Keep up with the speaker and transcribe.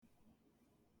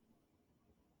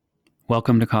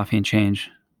Welcome to Coffee and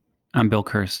Change. I'm Bill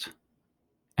Kirst.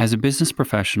 As a business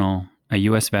professional, a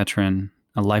U.S. veteran,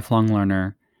 a lifelong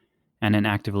learner, and an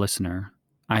active listener,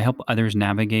 I help others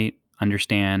navigate,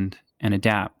 understand, and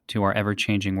adapt to our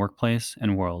ever-changing workplace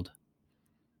and world.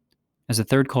 As a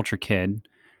third culture kid,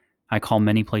 I call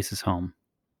many places home.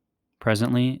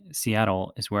 Presently,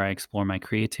 Seattle is where I explore my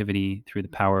creativity through the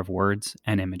power of words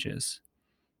and images.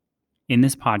 In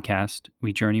this podcast,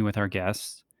 we journey with our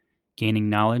guests, gaining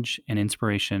knowledge and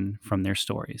inspiration from their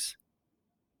stories.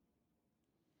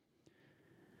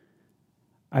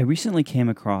 I recently came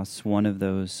across one of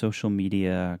those social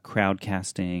media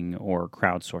crowdcasting or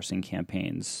crowdsourcing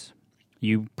campaigns.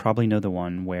 You probably know the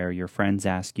one where your friends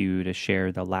ask you to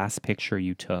share the last picture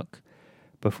you took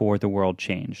before the world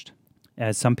changed.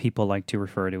 As some people like to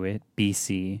refer to it,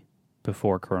 BC,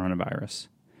 before coronavirus.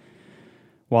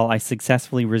 While I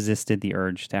successfully resisted the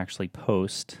urge to actually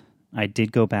post, I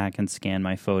did go back and scan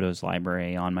my photos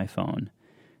library on my phone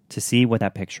to see what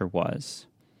that picture was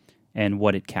and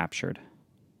what it captured.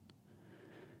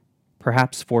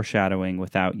 Perhaps foreshadowing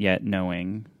without yet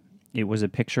knowing, it was a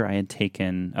picture I had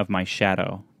taken of my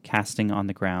shadow casting on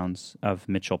the grounds of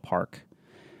Mitchell Park,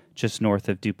 just north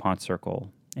of DuPont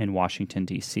Circle in Washington,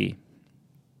 D.C.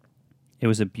 It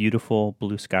was a beautiful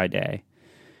blue sky day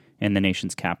in the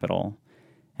nation's capital,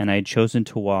 and I had chosen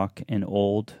to walk an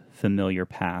old, familiar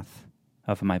path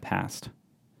of my past.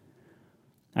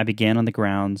 I began on the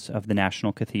grounds of the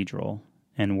National Cathedral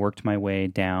and worked my way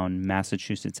down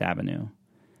Massachusetts Avenue,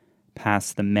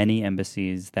 past the many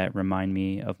embassies that remind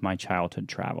me of my childhood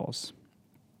travels.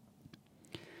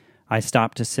 I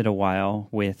stopped to sit a while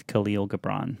with Khalil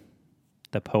Gibran,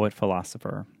 the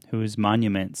poet-philosopher, whose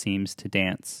monument seems to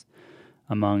dance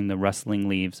among the rustling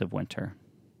leaves of winter.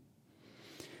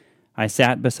 I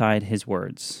sat beside his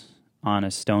words on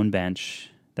a stone bench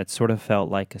that sort of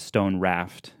felt like a stone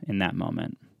raft in that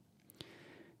moment.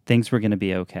 Things were going to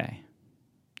be okay.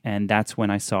 And that's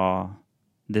when I saw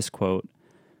this quote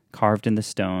carved in the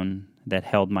stone that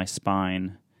held my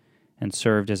spine and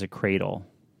served as a cradle.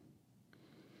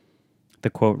 The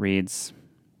quote reads,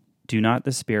 "Do not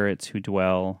the spirits who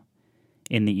dwell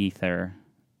in the ether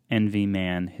envy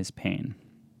man his pain."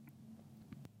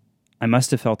 I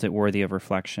must have felt it worthy of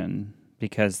reflection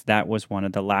because that was one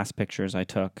of the last pictures I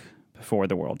took before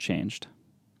the world changed.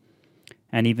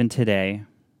 And even today,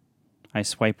 I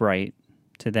swipe right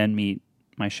to then meet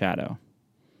my shadow,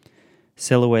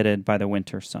 silhouetted by the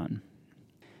winter sun.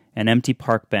 An empty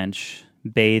park bench,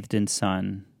 bathed in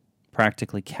sun,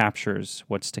 practically captures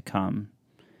what's to come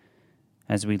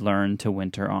as we learn to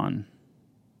winter on.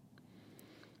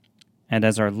 And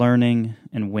as our learning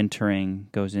and wintering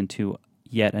goes into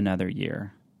yet another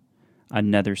year,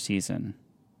 another season,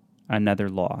 another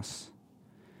loss,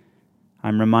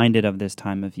 I'm reminded of this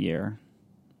time of year,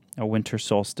 a winter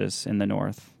solstice in the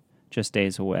north, just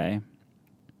days away,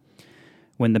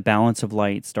 when the balance of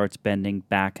light starts bending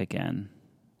back again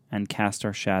and cast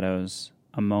our shadows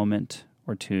a moment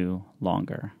or two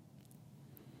longer,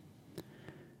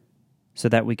 so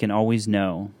that we can always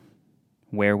know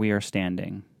where we are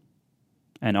standing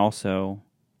and also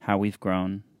how we've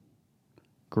grown,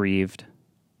 grieved,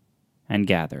 and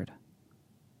gathered.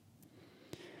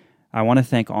 I want to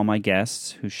thank all my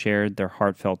guests who shared their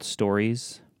heartfelt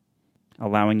stories,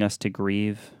 allowing us to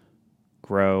grieve,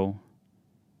 grow,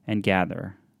 and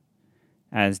gather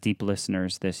as deep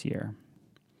listeners this year.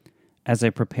 As I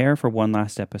prepare for one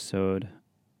last episode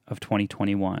of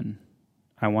 2021,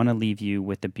 I want to leave you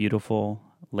with the beautiful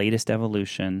latest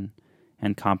evolution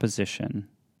and composition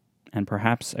and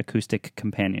perhaps acoustic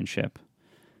companionship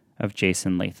of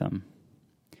Jason Latham.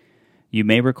 You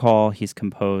may recall he's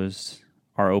composed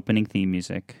our opening theme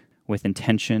music with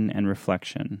intention and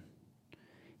reflection.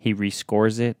 He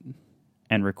rescores it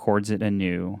and records it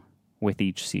anew with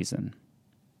each season.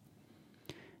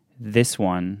 This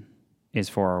one is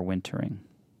for our wintering.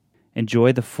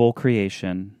 Enjoy the full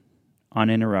creation,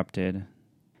 uninterrupted,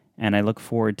 and I look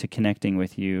forward to connecting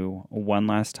with you one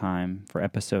last time for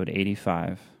episode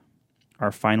 85,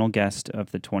 our final guest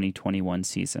of the 2021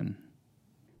 season.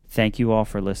 Thank you all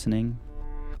for listening,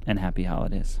 and happy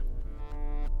holidays.